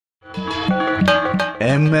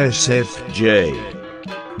MSFJ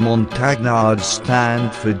Montagnard stand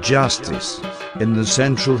for justice in the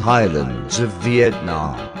Central Highlands of Vietnam.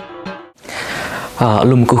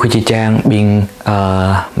 Lùm của chị Trang biên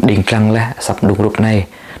điện trăng là sắp đúng lúc này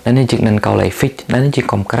nên chị nên câu lại fix nên chị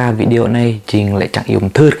còn ra video này chị lại chẳng dùng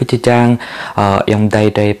thưa cái chị Trang dùng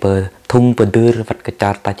đây bờ thung bờ đưa vật cái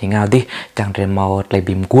chart ta chỉ ngào đi chẳng để màu lại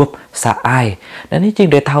bìm cuốc xa ai nên chị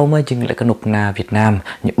để thâu mới chị lại cái nục na Việt Nam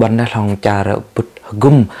những bọn đã lòng trà bút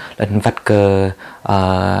gum lần vật cờ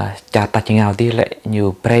trà ta chỉ ngào đi lại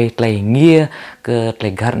nhiều brei lại nghĩa cơ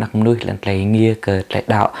lại gạt nặc nuôi lần lại nghĩa cơ lại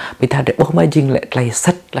đạo bây ta để bốc mấy chinh lại lại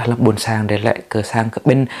sắt là làm buồn sang để lại cơ sang các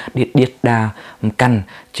bên điệt đà căn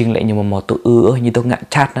chinh lại nhiều một tụ như tôi ngã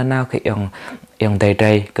chat nó nào cái ông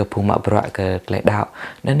đây cơ phù mạo bọa cơ lại đạo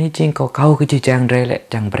nên như chinh có câu cái chữ Trang đây lại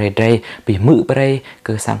chẳng brei bị mự brei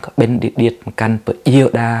cơ sang các bên điệt căn bởi yêu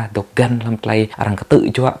đa độc gan làm lại rằng cái tự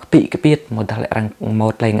cho bị cái biết một là lại rằng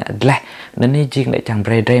một lại ngã lẹ nên như chinh lại chẳng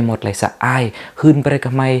brei một lại sợ ai hơn brei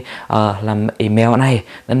cái mày làm email này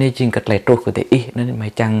nên như chinh cật lại trôi của thế nên mày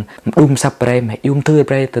chẳng sắp brei mày Mthưr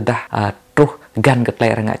brei từ đã trôi gan cật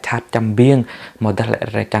lại rằng ngã chat trăm biên một là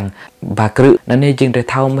lại chẳng bà cự nên như chinh để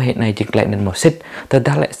thao mà hiện nay chinh lại nên một xích từ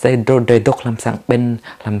đã lại xây đôi độc làm sang bên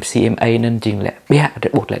làm CMA nên chinh lại biết để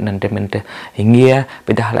buộc lại nên để mình nghĩa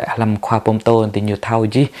bây giờ lại làm khoa bom tô thì nhiều thao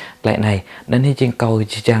gì lại này nên như chinh cầu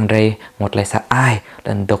chỉ Trang đây một lại sợ ai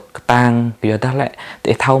lần độc tăng bây giờ lại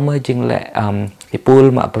để thao mới chinh lại cái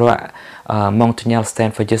pool mà bọa mong cho nhau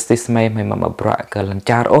stand for justice mày mà bọa cái lần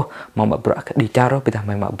charo mà bọa cái đi charo bây giờ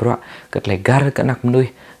mày mà bọa cái lại gar cái nặc nuôi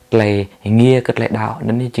lại nghĩa cái lại đạo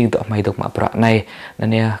nên như chinh tụi mày độc mà bọa này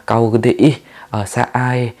nên cầu cái đi xa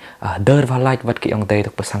ai đỡ vào lại vật kiện ông tây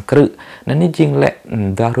thuộc sang cự nên như chinh lại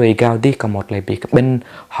vào rồi cao đi còn một lại bị cái bên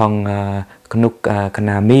hòng nục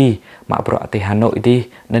Kanami mà bọa từ Hà Nội đi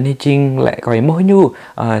nên như chinh lại coi mỗi nhu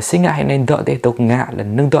sinh ngại nên đỡ để tục ngạ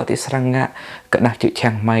lần nâng đỡ thì sang ngạ cận đặc chữ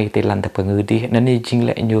Trang mày thì lần tập ngư đi nên như chinh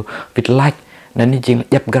lại như vịt lạch nên như chinh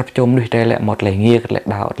dập gặp chôm nuôi đây lại một lại nghe lại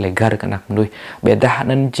đạo lại gar cái nặc nuôi bé đã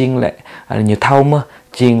nên chinh lại nhiều thâu mà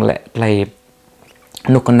chinh lại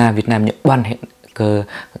nục na Việt Nam những ban hiện cơ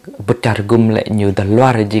bật chặt gum lại nhiều tờ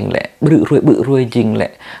loa rồi chinh lại bự ruồi chinh lại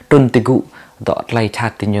trôn tì cụ đó lại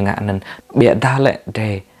chặt thì nhiều ngạ nên bé đã lại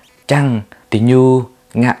để chăng thì như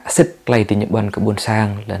ngạ xích lại thì những ban cái buồn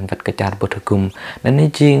sang lần vật cái chặt bật gum nên như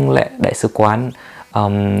chinh lại đại sứ quán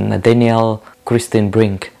Daniel Christian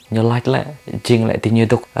Brink nhớ lại chinh lại thì như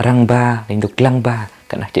tục răng ba hình tục lăng ba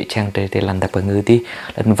cái này chị Trang để làm tập ở ngư đi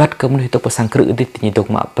lần vắt cấm đi tục sang cự đi thì như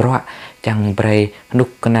tục mà bọa chẳng brei nục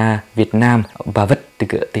na Việt Nam và vất từ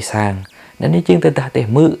cự từ sang nên như chinh tới ta để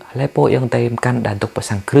mự lấy bộ yang tay căn đàn tục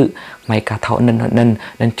sang cự mày cả thọ nên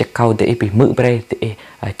check câu để bị mự brei để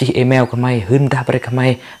chỉ email của mày hơn ta brei của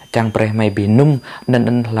mày chẳng brei mày bị nung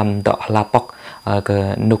nên làm đọ là bọc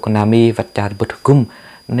cái nục na mi vật chặt bật cung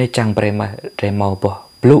nên chẳng brei mà brei màu bỏ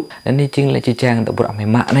blue nên như chinh lại chị Trang tự bọa mày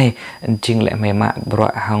mạ này chinh lại mày mạ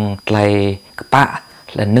bọa hòng lại bạ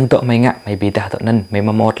lần nâng tọa mày ngạ mày bị đả tọa nên mày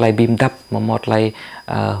mà một lại bìm đắp mà một lại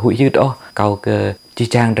hụi dư đó cầu cái chị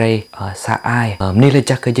Trang đây xa ai nên là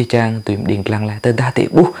chắc cái chị Trang tụi điện lăng là tới đa tỷ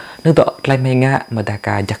bú nâng tọa lại mày ngạ mà đã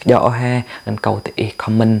cả giặc dọ ha nên cầu tỷ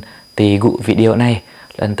comment thì gụ video này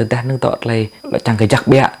lần tới đa nâng tọa lại chẳng cái giặc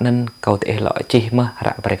bẹ nên cầu tỷ loại chi mà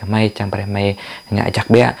rạ bày cái mày chẳng bày mày ngạ giặc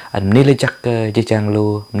bẹ nên là chắc chị Trang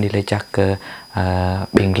lu nên là chắc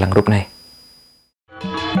bình lăng rụp này.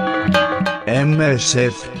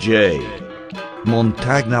 MSFJ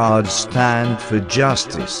Montagnard stand for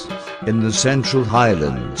justice in the Central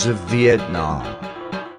Highlands of Vietnam.